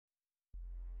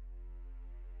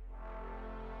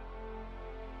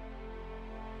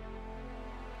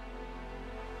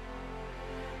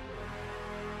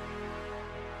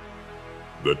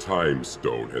The Time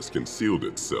Stone has concealed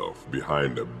itself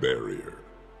behind a barrier.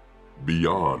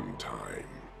 Beyond time.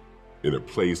 In a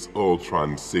place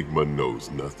Ultron Sigma knows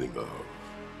nothing of.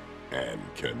 And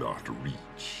cannot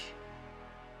reach.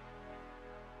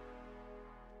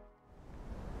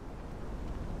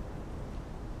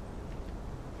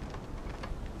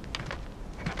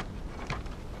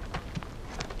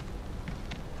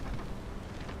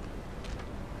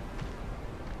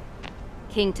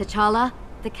 King T'Challa,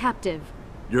 the captive.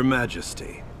 Your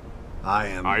Majesty,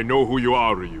 I know who you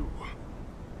are, Ryu.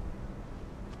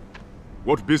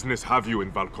 What business have you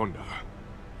in Valkonda?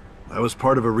 I was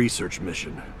part of a research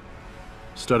mission,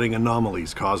 studying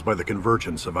anomalies caused by the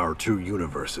convergence of our two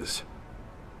universes.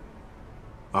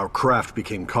 Our craft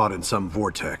became caught in some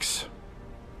vortex.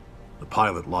 The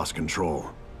pilot lost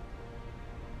control.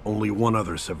 Only one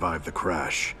other survived the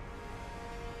crash.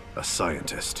 A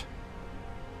scientist.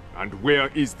 And where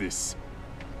is this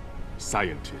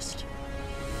scientist?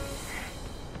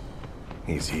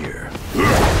 He's here.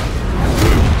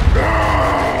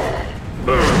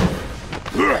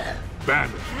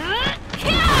 Banner.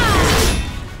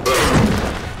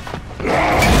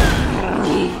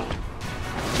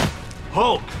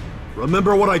 Hulk!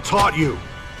 Remember what I taught you.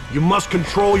 You must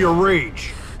control your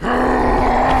rage.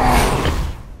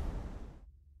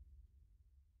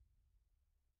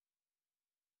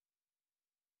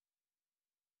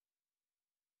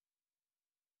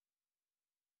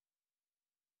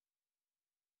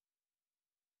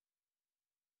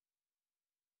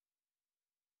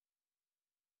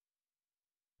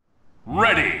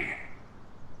 Ready!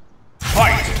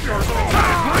 Fight!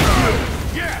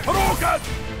 Hadouken!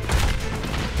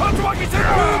 Tatsumaki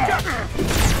Senpuken!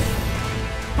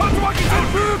 Tatsumaki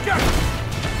Senpuken!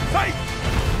 Fight!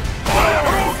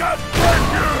 Hadouken! Thank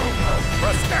you!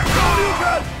 Press down!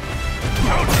 Hadouken!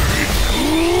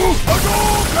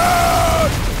 Hadouken!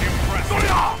 Impressive!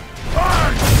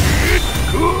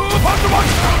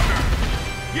 Tatsumaki!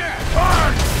 Yeah!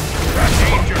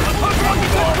 Danger! Tatsumaki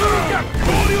Senpuken!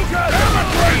 Hadouken!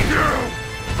 Thank you!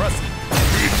 Press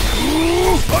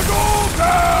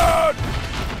Hadouken!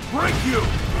 Break you!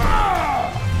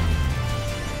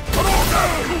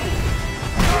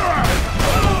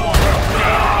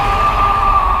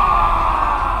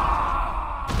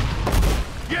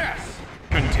 Yes!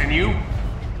 Continue.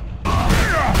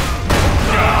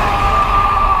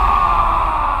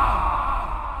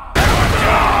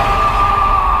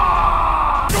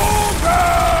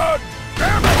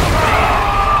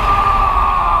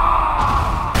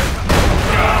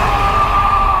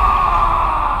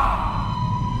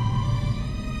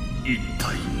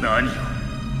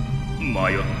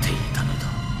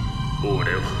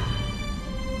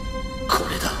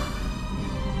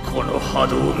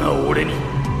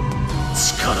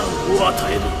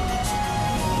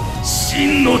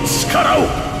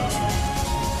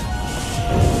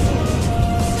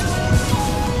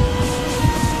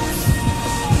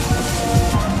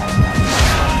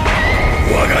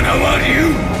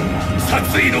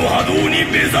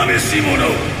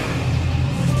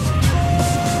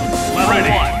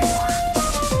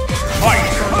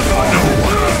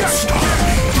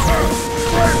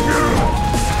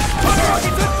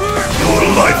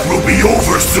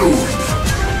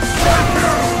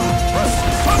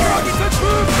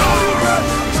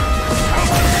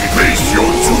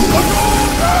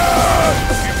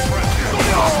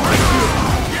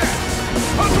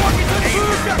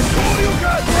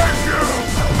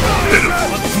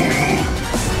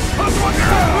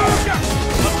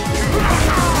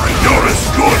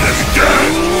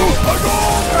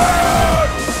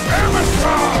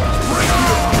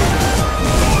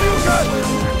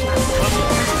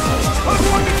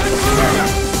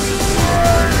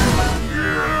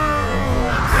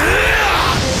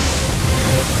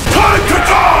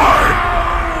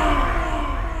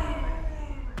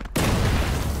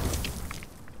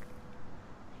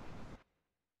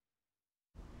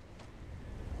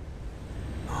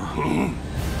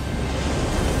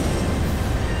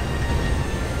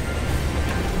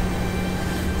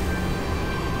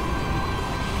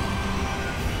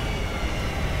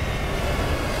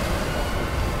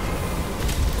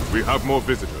 We have more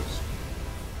visitors.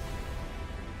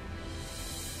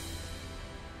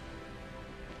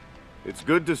 It's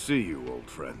good to see you, old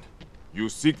friend. You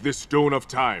seek the Stone of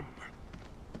Time.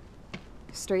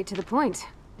 Straight to the point.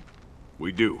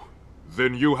 We do.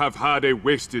 Then you have had a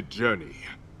wasted journey.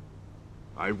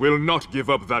 I will not give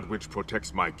up that which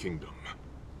protects my kingdom.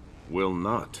 Will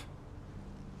not.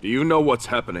 Do you know what's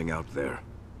happening out there?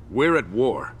 We're at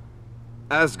war.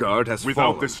 Asgard has fallen.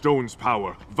 Without the stone's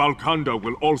power, Valkonda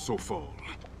will also fall.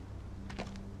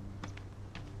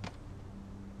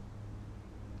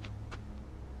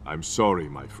 I'm sorry,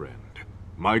 my friend.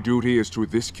 My duty is to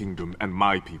this kingdom and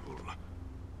my people.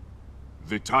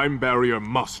 The time barrier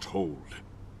must hold.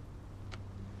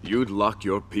 You'd lock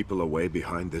your people away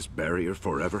behind this barrier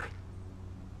forever?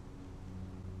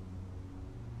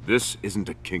 This isn't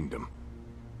a kingdom.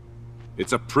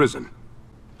 It's a prison.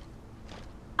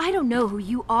 I don't know who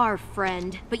you are,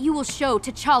 friend, but you will show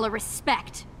T'Challa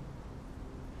respect.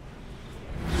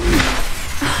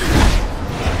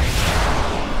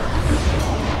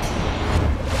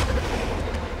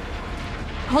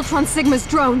 Ultron Sigma's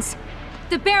drones!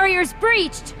 The barrier's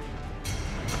breached!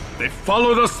 They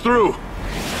followed us through!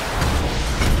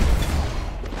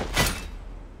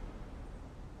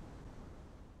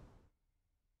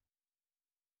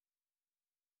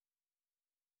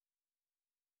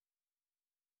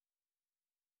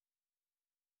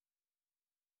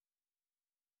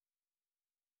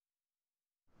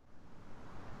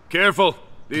 Careful!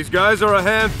 These guys are a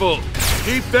handful!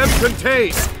 Keep them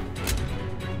contained!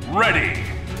 Ready!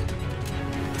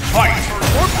 Fight!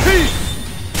 For peace!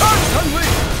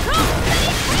 Unleash!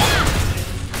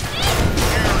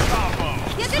 Air combo!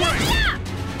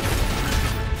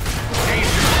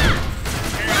 Danger!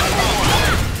 Air combo!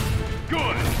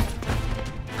 Good!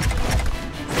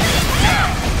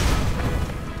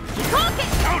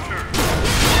 Counter!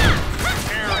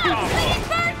 Air combo!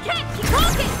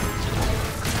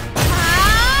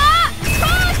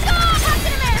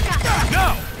 No!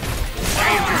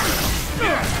 Danger!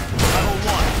 Level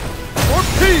 1! For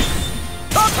peace!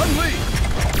 Unleash!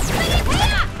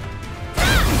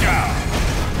 Down!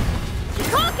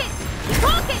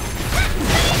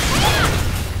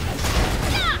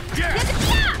 Yes!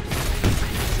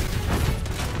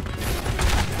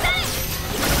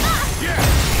 Yes!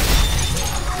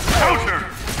 Counter!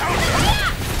 Counter!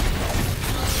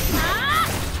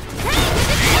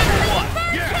 Level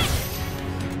 1! Yes!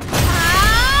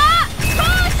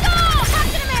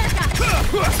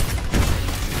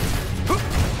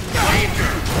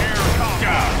 Danger! Air combo!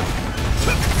 Down!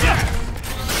 Yes!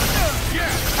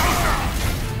 Yes! Counter!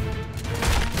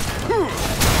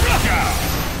 Down!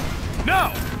 No!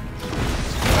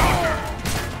 Counter!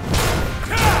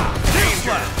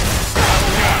 Danger!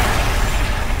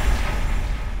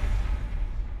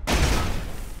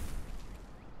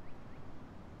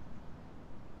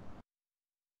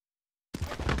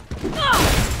 Down!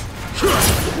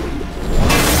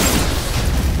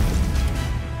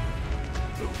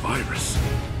 The virus.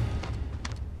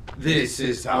 This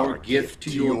is our gift to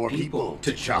your people,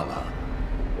 T'Challa.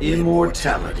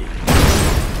 Immortality.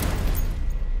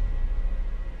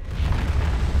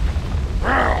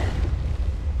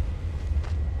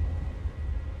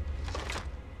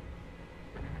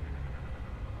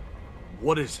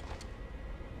 What is...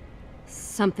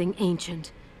 Something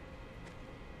ancient.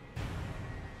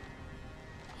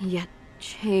 Yet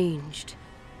changed.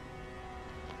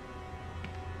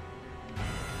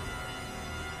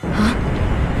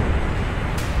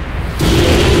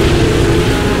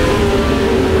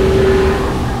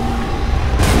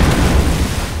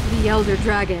 The Elder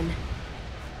Dragon.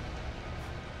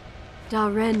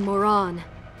 Daren Moran.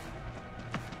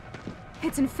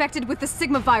 It's infected with the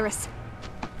Sigma virus.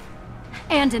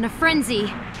 And in a frenzy.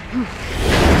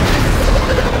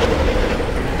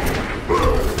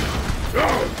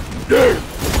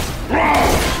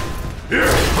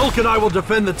 Hulk and I will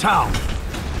defend the town.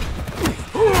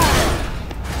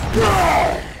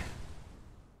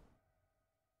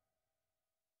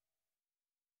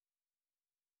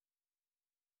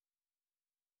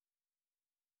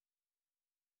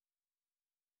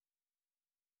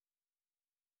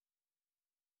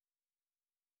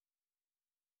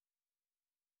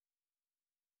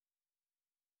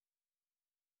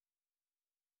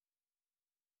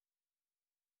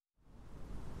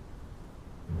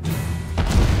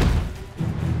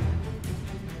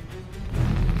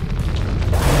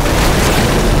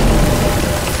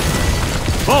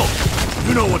 Hulk,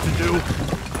 you know what to do.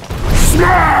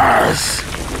 Smash!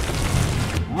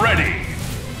 Ready!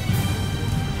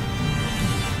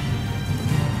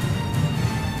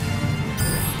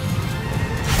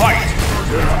 Fight!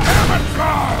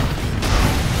 Avatar!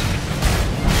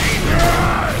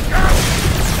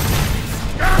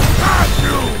 Got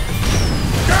you!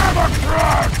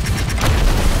 Avatar!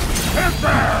 Hit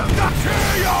there!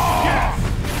 Cheerio! Yes!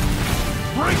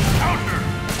 Break counter!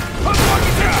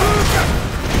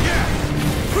 Yes!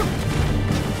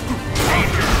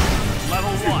 Danger!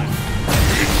 Level 1!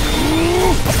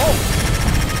 Oh!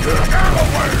 Get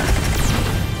away!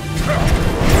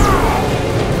 Counter!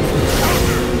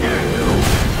 Yes!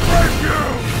 Break you!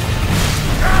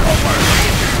 Get away!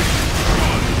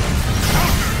 Good!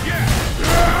 Counter! Yes!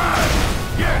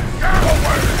 Yes!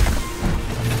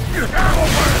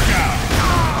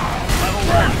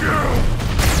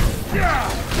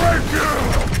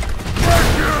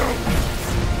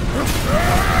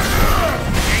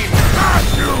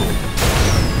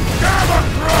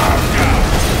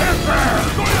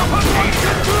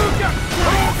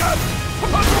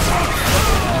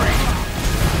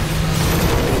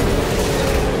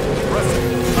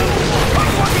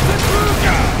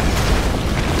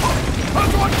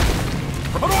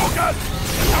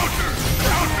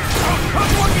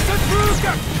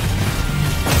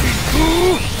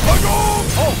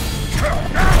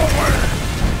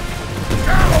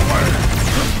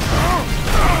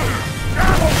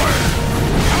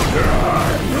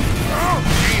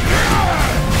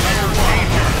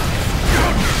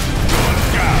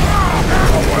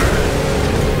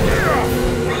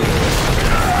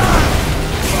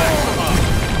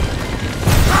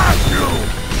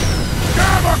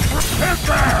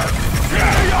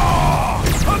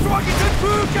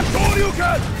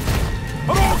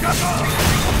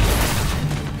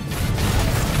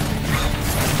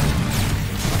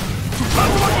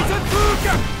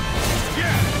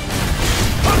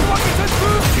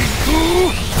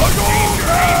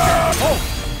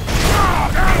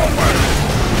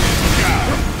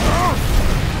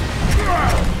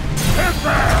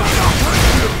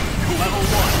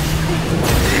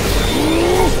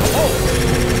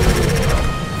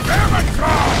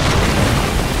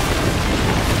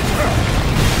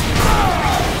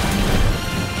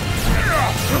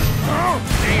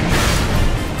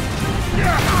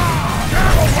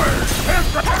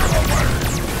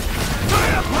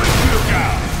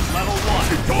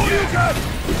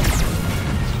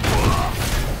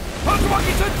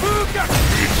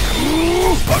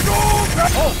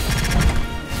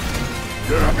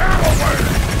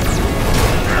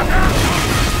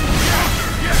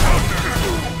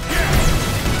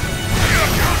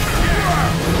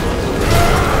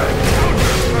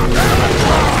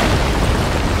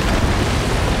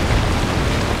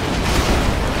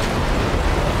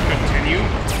 Continue.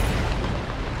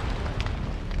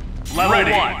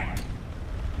 Level 1.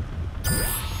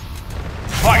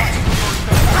 Fight!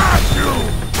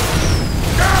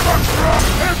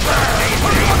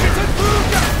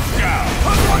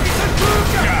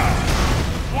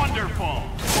 Wonderful!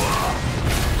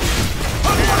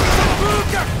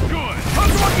 Good!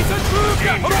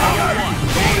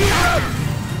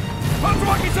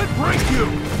 Break you!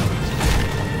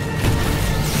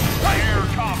 Air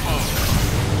combo!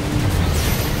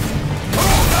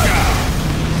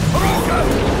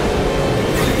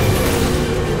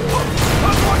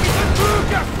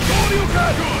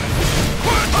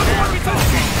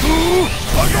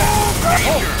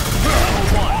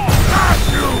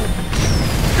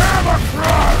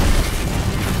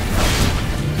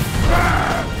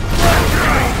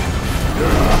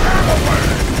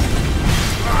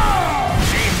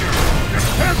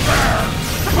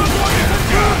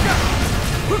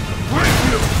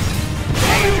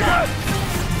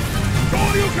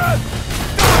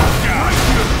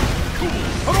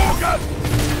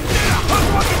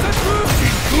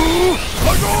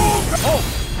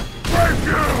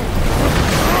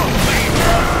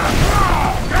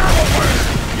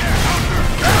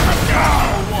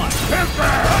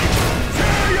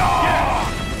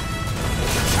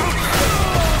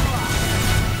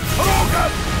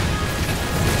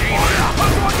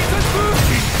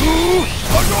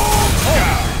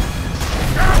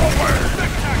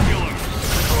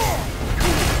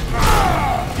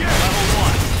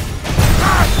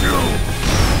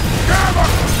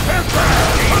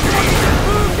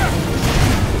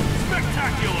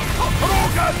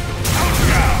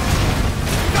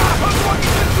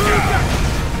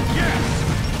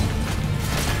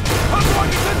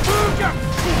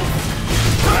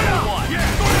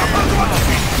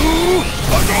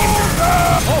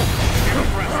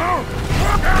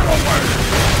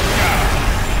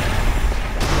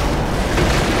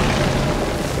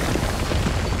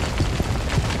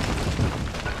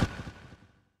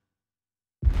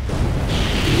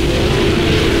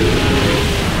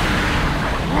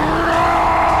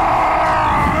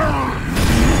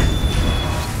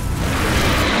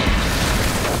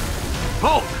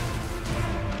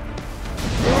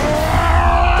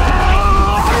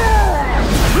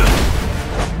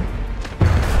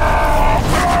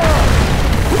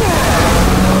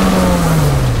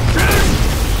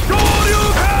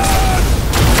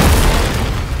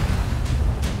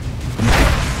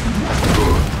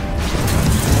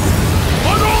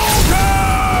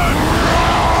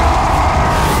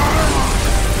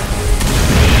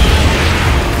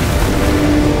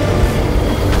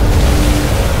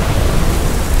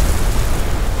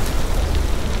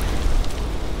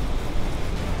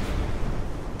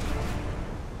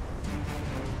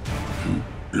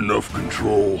 Enough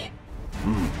control.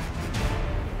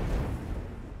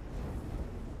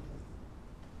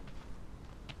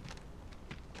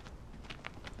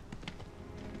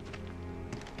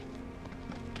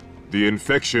 The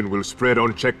infection will spread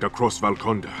unchecked across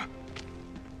Valconda.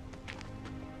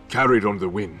 Carried on the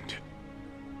wind.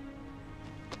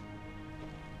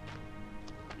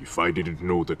 If I didn't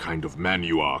know the kind of man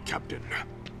you are, Captain,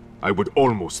 I would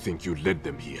almost think you led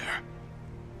them here.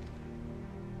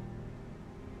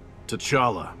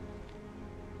 T'Challa.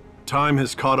 Time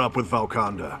has caught up with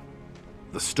Valconda.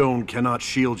 The stone cannot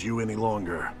shield you any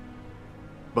longer.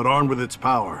 But armed with its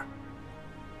power,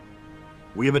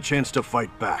 we have a chance to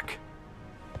fight back.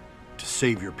 To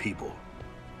save your people.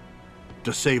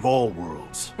 To save all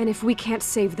worlds. And if we can't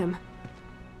save them,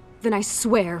 then I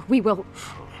swear we will...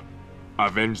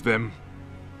 Avenge them?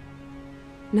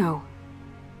 No.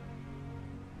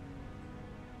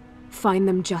 Find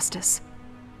them justice.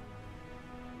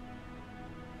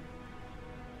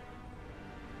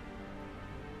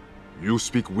 You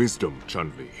speak wisdom,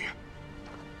 Chun-Li.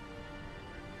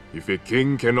 If a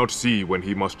king cannot see when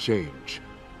he must change,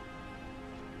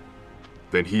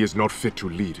 then he is not fit to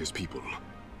lead his people.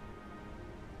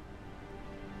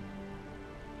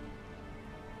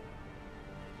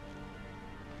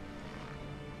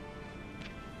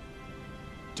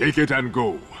 Take it and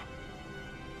go.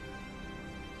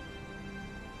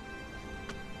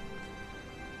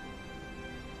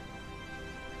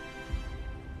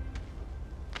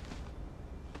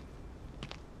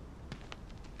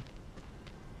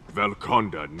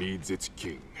 Valkonda needs its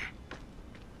king.